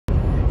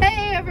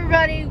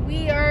everybody.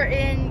 We are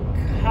in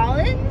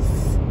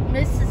Collins,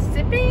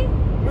 Mississippi.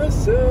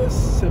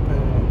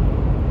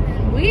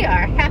 And we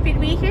are happy to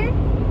be here.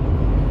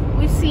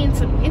 We've seen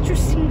some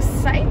interesting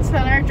sights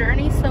on our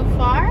journey so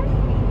far.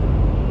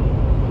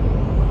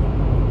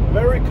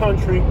 Very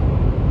country.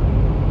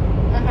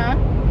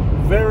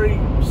 Very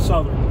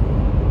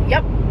southern.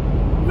 Yep.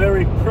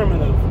 Very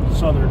primitive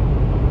southern.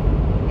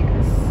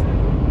 Yes.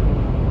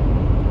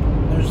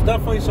 There's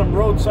definitely some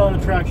roadside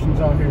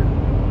attractions out here.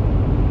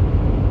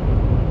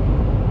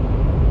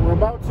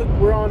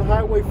 We're on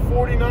Highway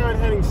 49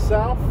 heading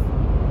south.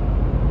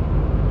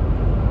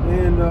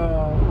 And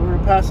we're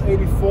gonna pass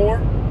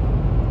 84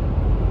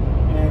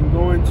 and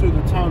go into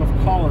the town of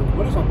Collins.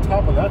 What is on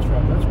top of that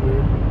truck? That's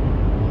weird.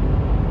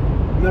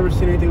 I've never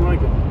seen anything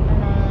like it.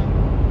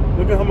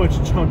 Look at how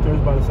much junk there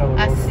is by the side of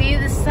the road. I see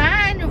the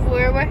sign of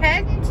where we're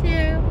heading to.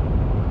 Yeah,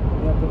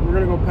 but we're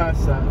gonna go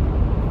past that.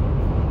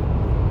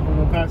 We're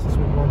gonna go past this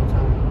with one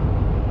time.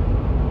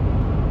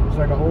 It's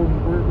like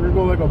we're gonna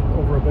go like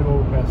over a big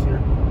overpass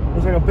here.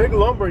 There's like a big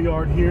lumber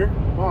yard here.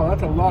 Wow,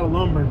 that's a lot of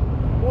lumber.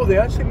 Oh, they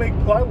actually make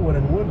plywood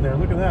and wood there.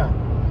 Look at that.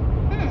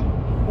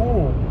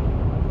 Cool.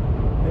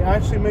 They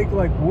actually make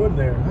like wood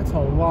there. That's a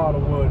lot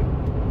of wood.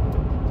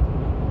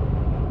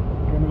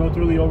 We're gonna go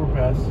through the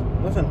overpass.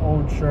 That's an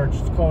old church.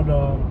 It's called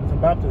it's a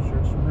Baptist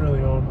church. It's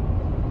really old.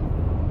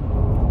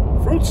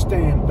 Fruit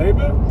stand,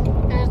 baby.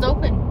 And it's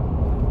open.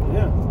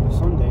 Yeah, it's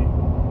Sunday.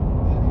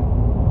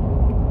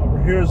 Over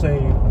here is a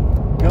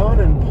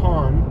gun and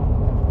pawn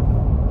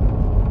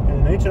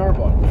and an H&R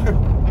bar.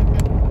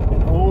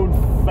 An old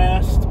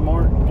Fast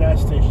Mart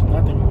gas station.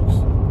 That thing looks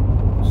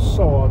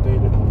so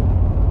outdated.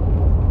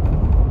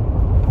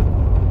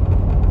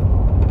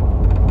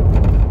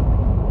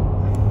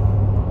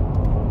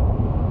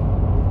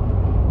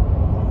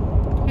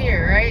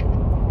 Here, right?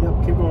 Yep,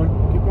 keep going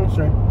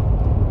straight.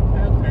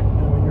 Okay.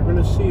 And what you're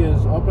gonna see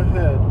is up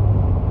ahead.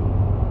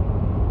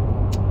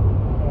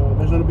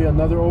 There's gonna be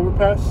another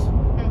overpass,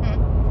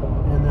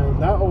 and then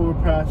that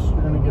overpass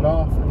you're gonna get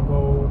off and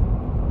go.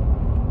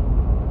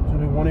 It's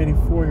gonna be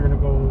 184. You're gonna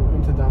go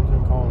into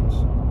downtown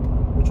Collins,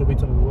 which will be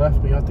to the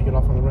left, but you have to get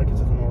off on the right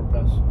because it's an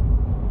overpass.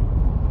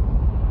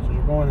 So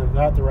you're going in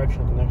that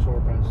direction at the next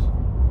overpass,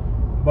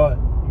 but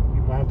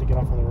you might have to get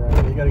off on the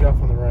right. You gotta get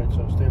off on the right,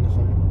 so stay in the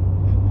center.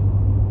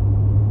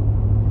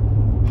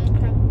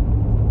 Okay.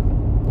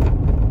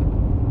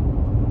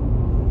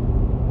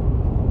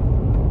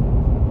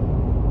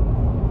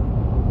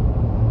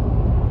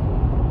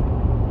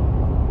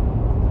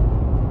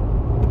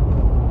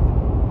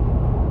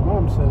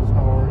 Mom says,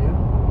 how are you?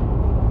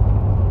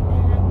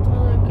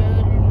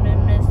 Good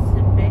in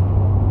Mississippi.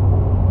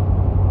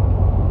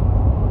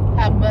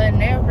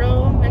 Habanero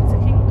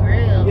Mexican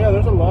grill. Yeah,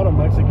 there's a lot of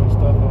Mexican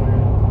stuff out here.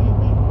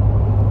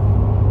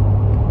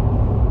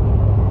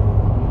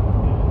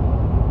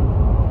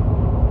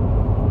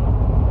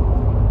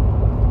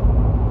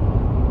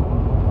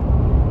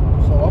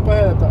 So up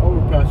ahead at the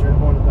overpass, you're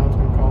going to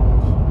downtown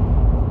Collins.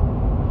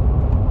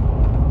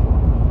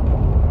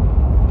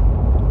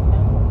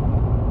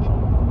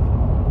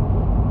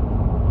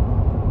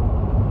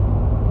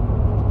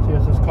 See,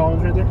 it says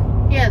Collins right there?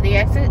 Yeah, the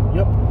exit.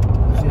 Yep,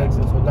 that's the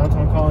exit. So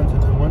downtown Collins,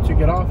 and then once you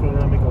get off, you're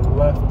gonna make a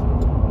left.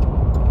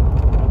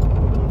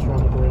 Once you're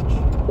on the bridge,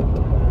 and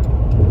then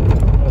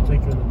that'll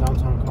take you into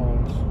downtown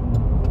Collins.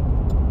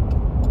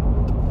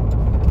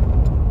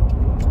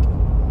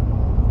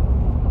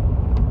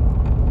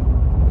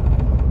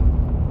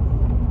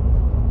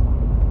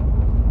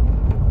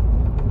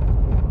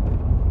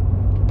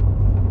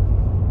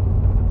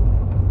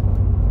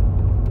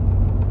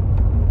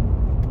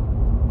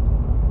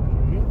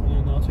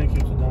 And I'll take you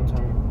to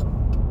downtown.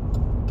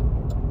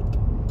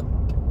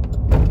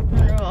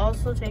 And it'll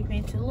also take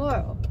me to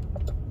Laurel.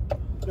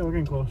 Yeah, we're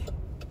getting close.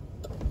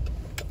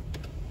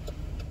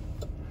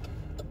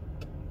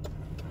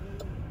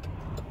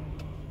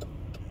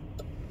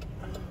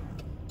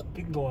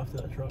 You can go after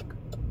that truck.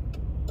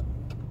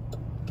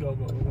 Go.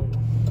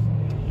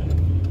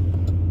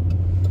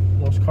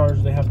 Those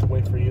cars, they have to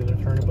wait for you. They're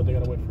turning, but they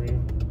gotta wait for you.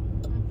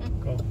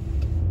 Go.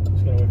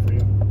 Just gotta wait for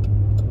you.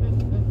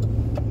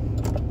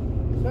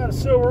 Is that a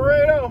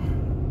Silverado?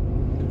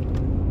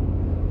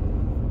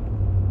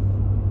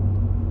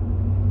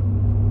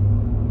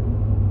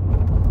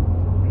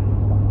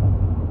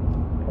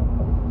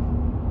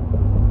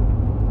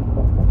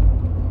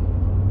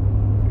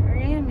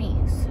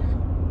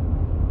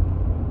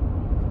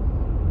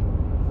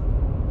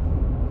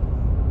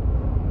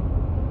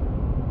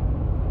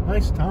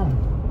 Nice town.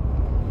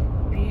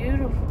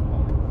 Beautiful.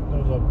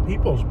 There's a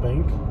People's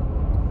Bank.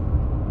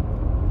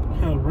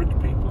 Kind of rich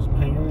People's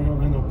Bank.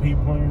 Ain't no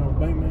people in no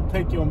bank, man.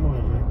 Take your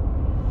money, man.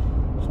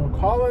 So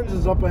Collins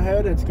is up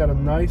ahead. It's got a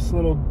nice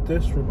little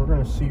district. We're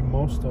gonna see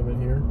most of it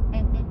here.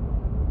 I'm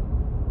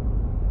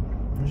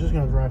just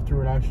gonna drive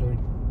through it actually,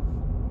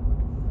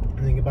 and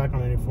then get back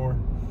on 84.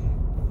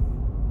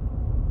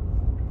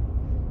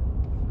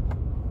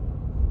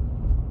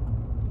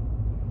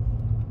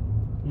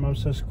 Mom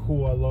says,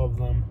 cool, I love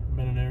them.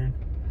 Ben and Aaron.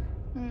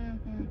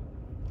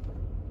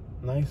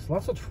 Nice.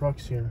 Lots of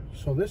trucks here.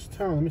 So this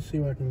town, let me see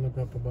what I can look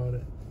up about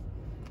it.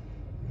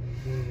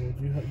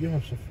 You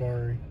have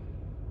Safari.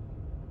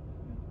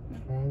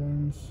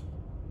 Collins,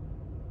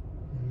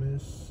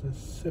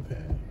 Mississippi.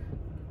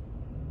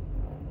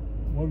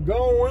 We're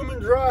going Women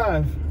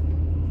Drive.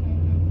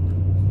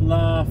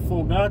 La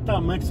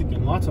Fogata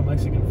Mexican. Lots of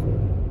Mexican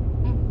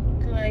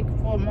food. Like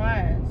 4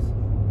 miles.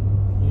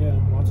 Yeah,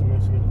 lots of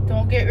Mexican food.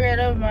 Don't get rid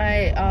of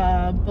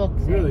my book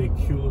thing. Really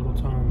cute little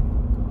town.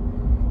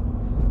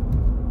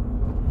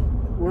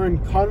 We're in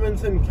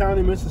Covington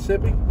County,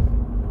 Mississippi.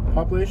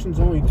 Population's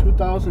only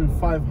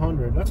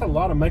 2,500. That's a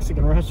lot of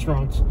Mexican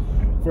restaurants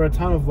for a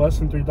town of less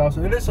than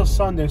 3,000. It is a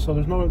Sunday, so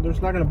there's not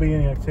going to be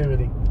any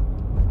activity.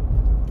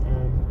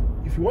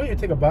 If you want, you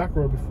take a back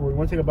road before. You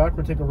want to take a back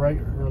road, take a right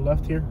or a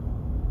left here.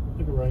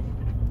 Take a right.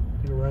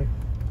 Take a right.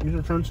 Use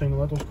your turn signal.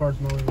 Let those cars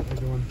know what they're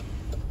doing.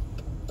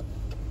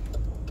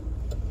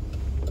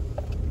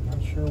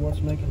 Not sure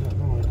what's making that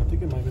noise. I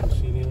think it might be the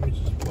CD. Let me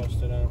just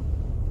bust it out.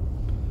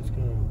 It's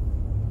gonna.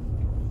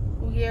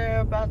 We are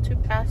about to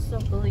pass the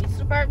police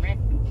department.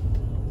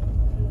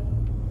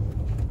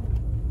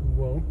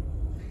 Whoa.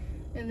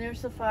 And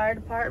there's the fire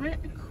department.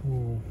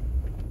 Cool.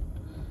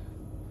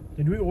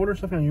 Did we order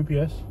something on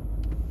UPS?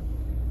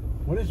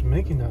 What is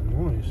making that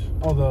noise?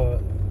 Oh,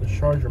 the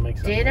charger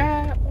makes that noise. Did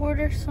I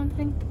order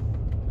something?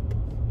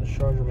 The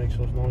charger makes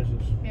those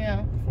noises.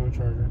 Yeah. The phone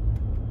charger.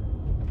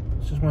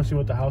 Just want to see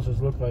what the houses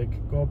look like.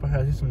 Go up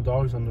ahead. I see some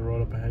dogs on the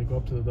road up ahead. Go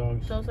up to the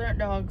dogs. Those aren't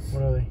dogs.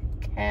 What are they?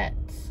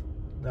 Cats.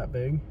 That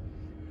big?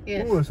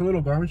 Yes. Ooh, it's a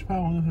little garbage pile.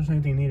 I wonder if there's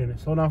anything needed in it.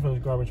 Slow down for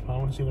this garbage pile. I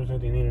want to see if there's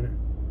anything needed in it.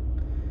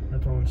 They're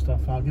throwing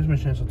stuff out. Gives me a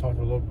chance to talk to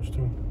the locals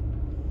too.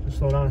 Just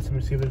slow down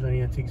and see if there's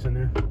any antiques in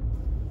there.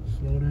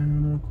 Slow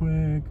down real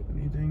quick.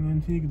 Anything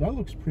antique? That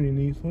looks pretty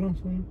neat. Slow down,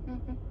 slow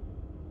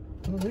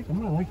down. I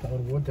might like that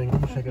little wood thing. I'm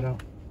gonna check it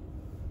out.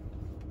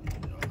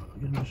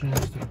 Give me a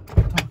chance to talk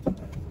to them.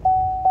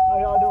 How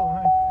y'all doing?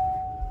 Hi.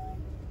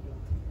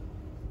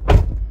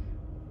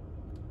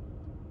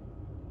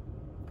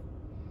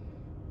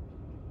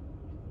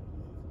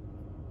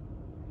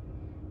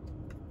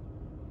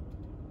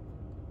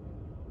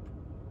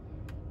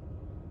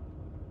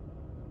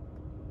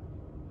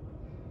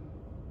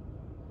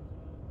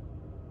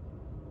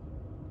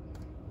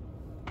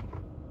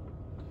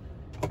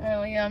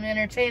 Oh yeah, I'm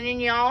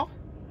entertaining y'all.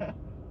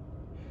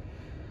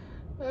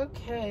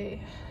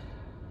 Okay.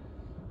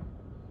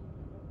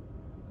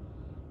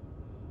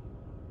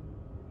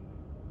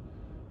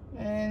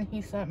 And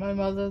he sent my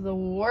mother the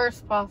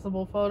worst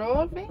possible photo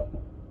of me.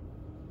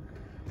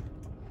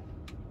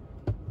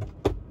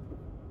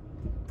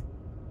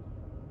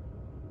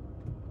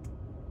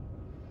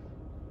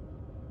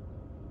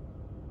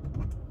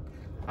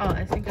 Oh,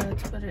 I think I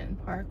have to put it in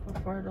park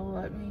before it'll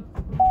let me.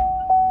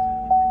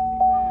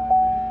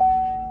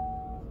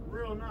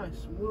 Real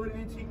nice. Wood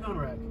antique gun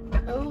rack.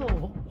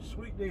 Oh.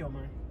 Sweet deal,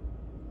 man.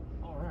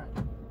 Alright.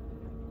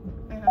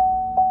 Yeah.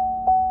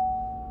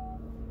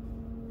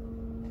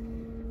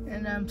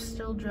 And I'm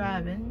still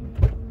driving.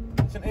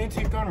 It's an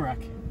antique gun rack.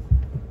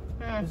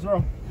 It's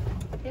real.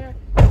 Yeah.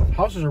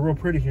 Houses are real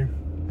pretty here.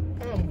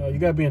 You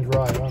gotta be in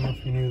Drive. I don't know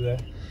if you knew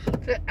that.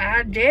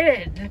 I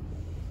did.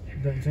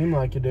 Doesn't seem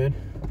like you did.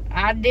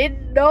 I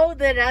didn't know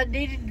that I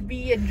needed to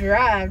be in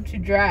Drive to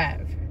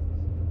drive.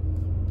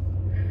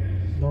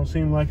 Don't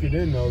seem like you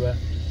did know that.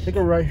 Take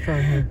a right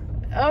turn here.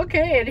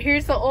 Okay, and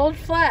here's the old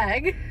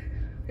flag.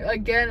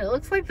 Again, it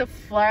looks like the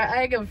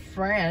flag of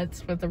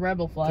France with the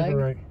rebel flag. Take a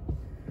right.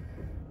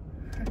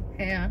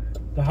 Yeah.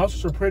 The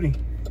houses are pretty.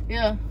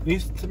 Yeah.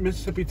 These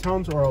Mississippi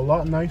towns are a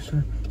lot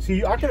nicer.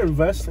 See, I could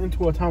invest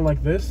into a town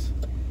like this.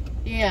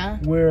 Yeah.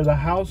 Where the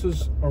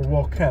houses are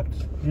well kept.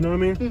 You know what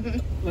I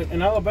mean? Like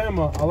in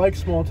Alabama, I like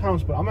small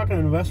towns, but I'm not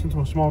going to invest into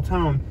a small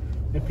town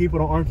if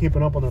people aren't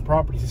keeping up on their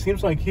properties. It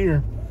seems like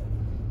here,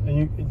 and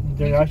you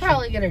could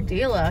probably get a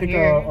deal out take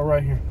here. a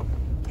right here.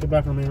 Get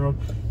back on the main road.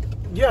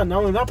 Yeah, not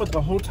only that, but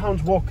the whole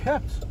town's well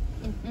kept.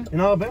 In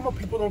Alabama,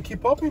 people don't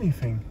keep up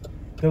anything.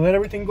 They let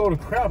everything go to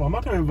crap. I'm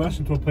not going to invest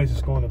into a place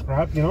that's going to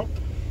crap, you know?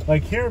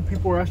 Like here,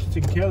 people are actually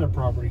taking care of their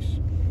properties.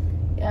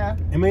 Yeah.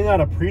 It may not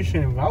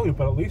appreciate in value,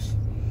 but at least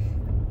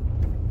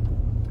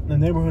the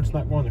neighborhood's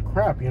not going to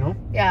crap, you know?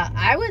 Yeah,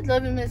 I would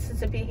live in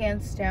Mississippi,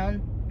 hands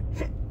down.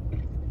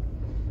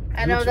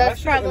 I know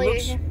that's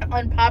probably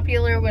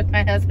unpopular with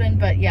my husband,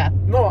 but yeah.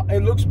 No, it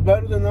looks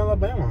better than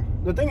Alabama.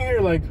 The thing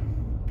here, like,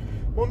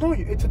 well, no,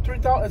 it's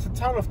a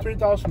town of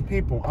 3,000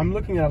 people. I'm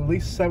looking at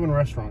least 7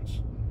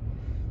 restaurants.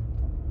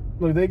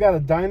 Look, they got a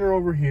diner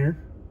over here.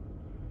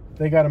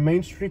 They got a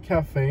Main Street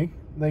Cafe.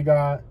 They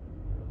got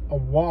a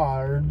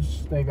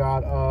Ward's. They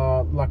got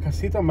La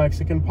Casita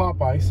Mexican,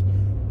 Popeyes.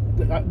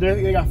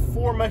 They got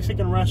 4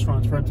 Mexican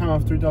restaurants for a town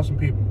of 3,000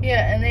 people.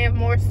 Yeah, and they have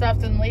more stuff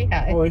than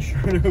Lehigh. Oh, they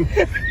sure do.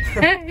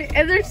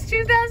 And there's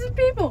 2,000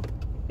 people.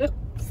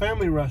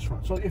 Family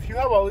restaurants. So if you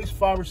have at least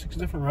 5 or 6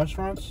 different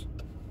restaurants,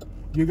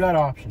 you got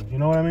options. You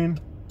know what I mean?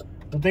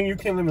 The thing, you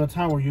can't live in a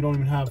town where you don't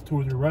even have 2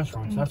 or 3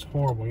 restaurants. That's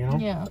horrible, you know?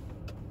 Yeah.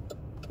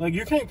 Like,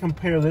 you can't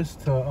compare this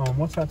to,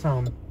 what's that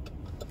town?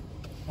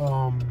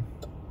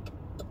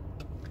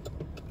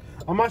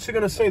 I'm actually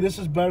going to say this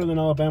is better than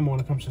Alabama when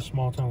it comes to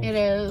small towns. It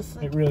is.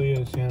 It really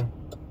is, yeah.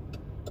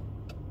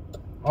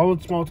 All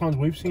the small towns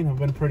we've seen have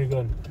been pretty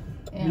good.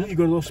 Yeah. You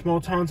go to those small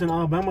towns in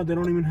Alabama, they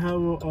don't even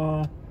have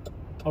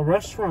a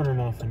restaurant or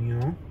nothing, you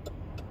know?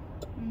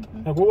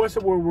 Mm-hmm. Like, what was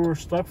it where we were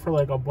stuck for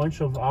like a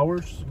bunch of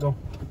hours? Go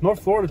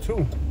North Florida,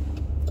 too.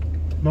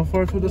 North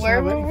Florida, too.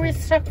 Where were we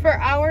stuck for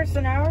hours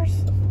and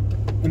hours?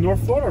 In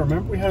North Florida,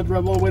 remember? We had to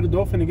drive all the way to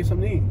Dauphin to get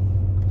something to eat.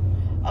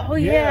 Oh,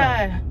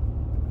 yeah.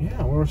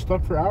 Yeah, we were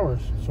stuck for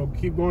hours. So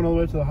keep going all the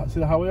way to see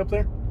the highway up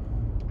there?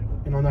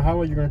 And on the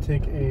highway, you're going to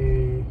take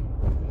a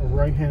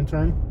right-hand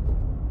turn.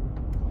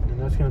 And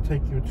that's going to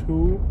take you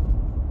to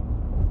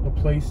the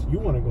place you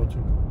want to go to.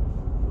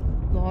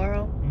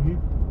 Laurel?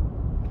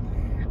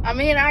 Mm-hmm. I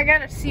mean, I got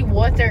to see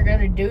what they're going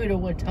to do to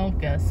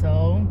Wetumpka,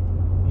 so...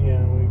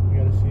 Yeah, we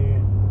got to see a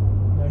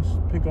nice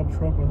pickup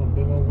truck with some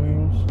big old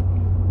wheels.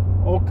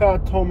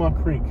 Okatoma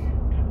Creek.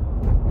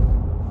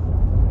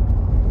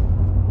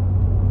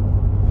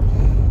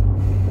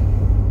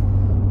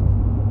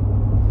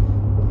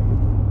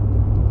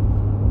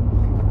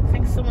 I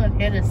think someone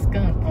hit a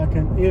skunk.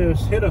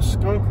 Hit a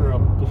skunker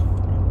up.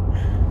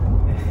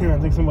 Yeah, I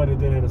think somebody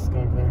did hit a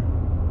skunk there.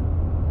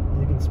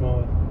 You can smell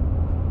it.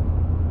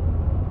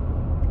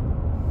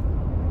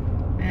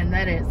 And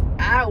that is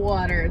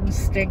eye-watering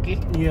stinky.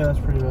 Yeah, that's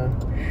pretty bad.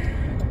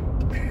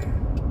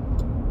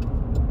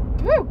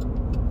 Woo!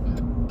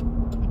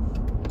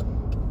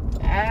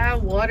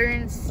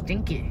 Eye-watering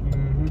stinky.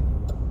 Mm-hmm.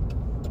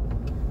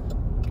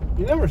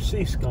 You never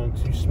see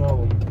skunks, you smell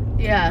them.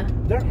 Yeah.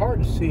 They're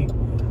hard to see.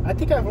 I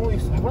think have I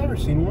ever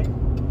seen one?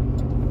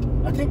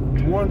 I think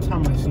one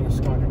time I seen a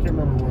skunk. I can't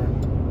remember where.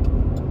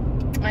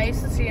 I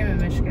used to see him in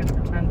Michigan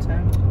from time to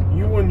time.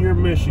 You and your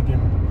Michigan.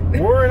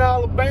 We're in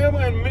Alabama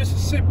and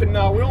Mississippi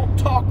now. We don't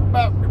talk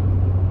about...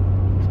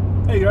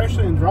 Hey, you're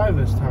actually in drive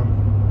this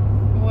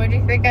time. What do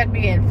you think I'd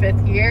be in,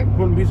 5th gear?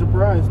 Wouldn't be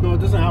surprised. No, it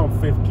doesn't have a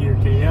 5th gear,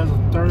 Katie. It has a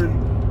 3rd.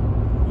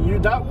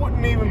 That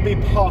wouldn't even be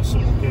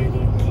possible,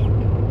 Katie.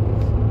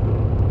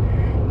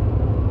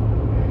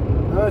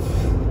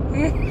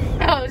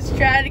 I was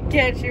trying to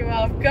catch you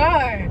off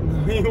guard.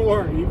 You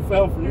weren't. You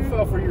fell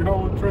for your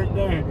own trick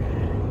there.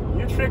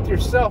 You tricked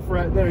yourself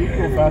right there. You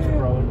can go faster,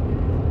 brother.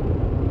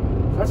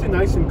 It's actually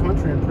nice and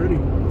country and pretty.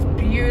 It's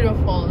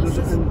beautiful.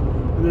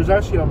 And there's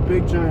actually a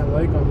big giant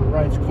lake on the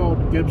right. It's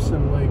called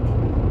Gibson Lake.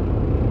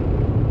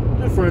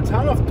 Dude, for a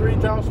town of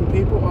 3,000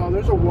 people,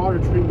 there's a water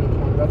treatment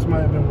plant. That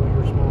might have been when we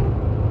were small.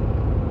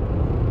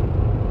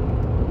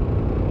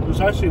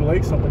 There's actually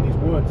lakes up in these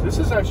woods. This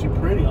is actually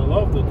pretty. I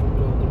love the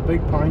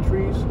big pine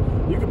trees.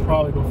 You could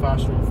probably go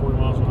faster than 40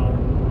 miles an hour.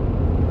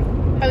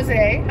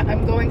 Jose,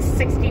 I'm going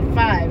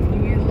 65.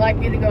 You'd like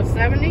me to go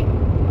 70?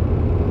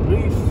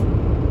 Please.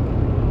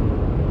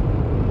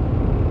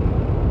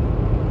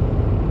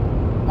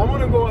 I'm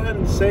going to go ahead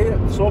and say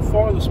it. So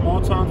far, the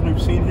small towns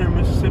we've seen here in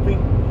Mississippi,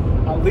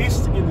 at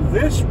least in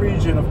this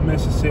region of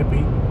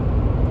Mississippi,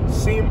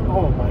 seem...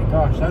 Oh my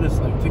gosh, that is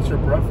like, takes your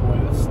breath away.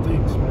 That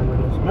stinks, whatever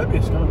it is. It might be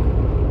a skunk.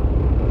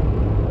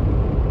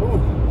 Ooh.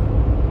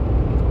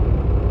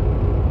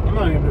 I'm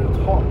not even able to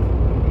talk.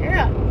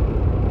 Yeah.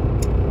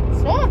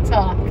 Small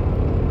talk.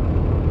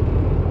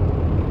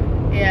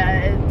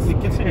 Yeah, it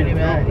gets in your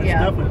throat. It's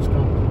definitely a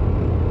skunk.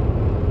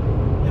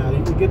 Yeah,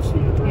 it gets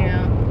in your throat.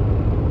 Yeah.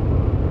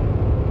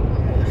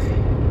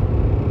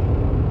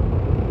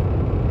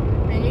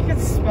 And you can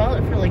smell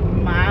it for like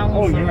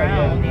miles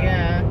around.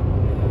 Yeah.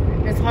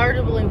 It's hard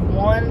to believe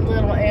one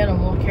little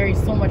animal carries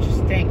so much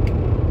stink.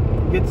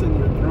 It gets in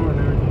your throat and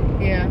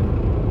everything. Yeah.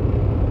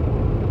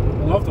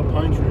 I love the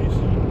pine trees.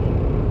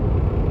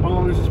 How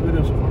long is this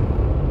video so far?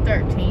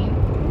 13.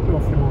 We'll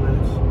go a few more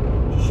minutes.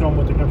 Just show them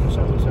what the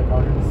countryside looks like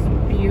out here. It's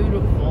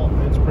beautiful.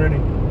 It's pretty.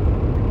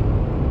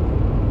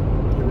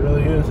 It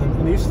really is.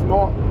 And these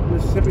small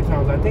Mississippi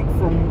towns, I think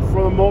for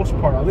the most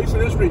part, at least in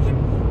this region,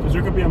 because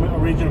there could be a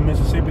region of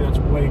Mississippi that's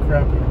way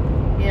crappier.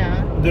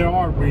 Yeah. There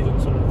are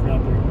regions that are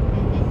crappier.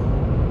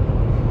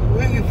 Mm-hmm. I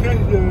think you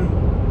think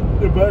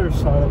the better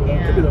side of it.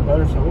 It could be the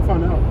better side. We'll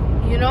find out.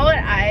 You know what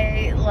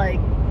I,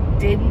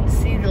 didn't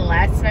see the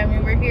last time we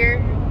were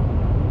here?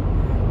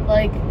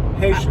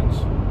 Haitians.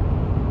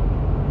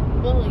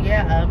 Well,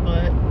 yeah,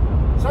 but...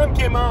 Sun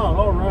came out.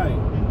 All right.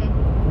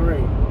 Mm-hmm.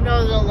 Great.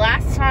 No, the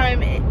last time,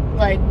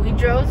 we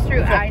drove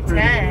through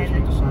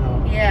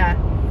I-10. Yeah.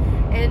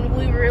 And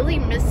we really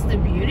missed the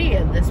beauty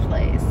of this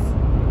place.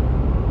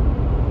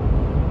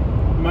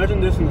 Imagine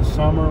this in the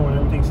summer when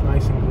everything's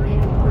nice and green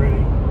and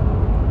pretty.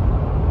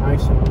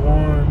 Nice and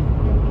warm.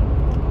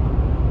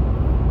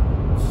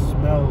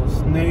 Smell of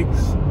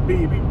snakes,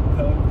 baby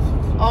pugs.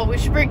 Oh, we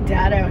should bring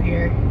Dad out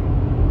here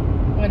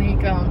when he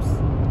comes.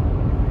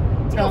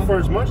 For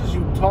as much as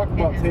you talk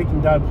about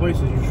taking Dad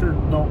places, you sure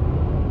don't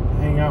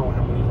hang out with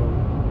him when he's over.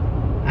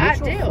 I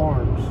do.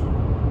 Farms.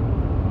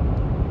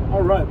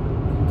 All right,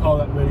 we can call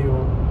that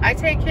video. I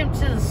take him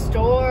to the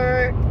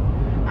store.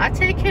 I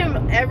take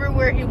him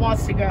everywhere he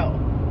wants to go.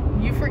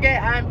 You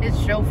forget I'm his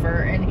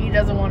chauffeur and he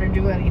doesn't want to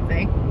do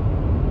anything.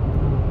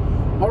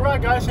 All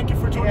right, guys, thank you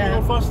for tuning in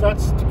with us.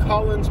 That's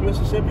Collins,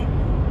 Mississippi.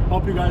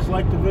 Hope you guys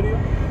liked the video.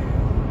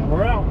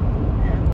 We're out.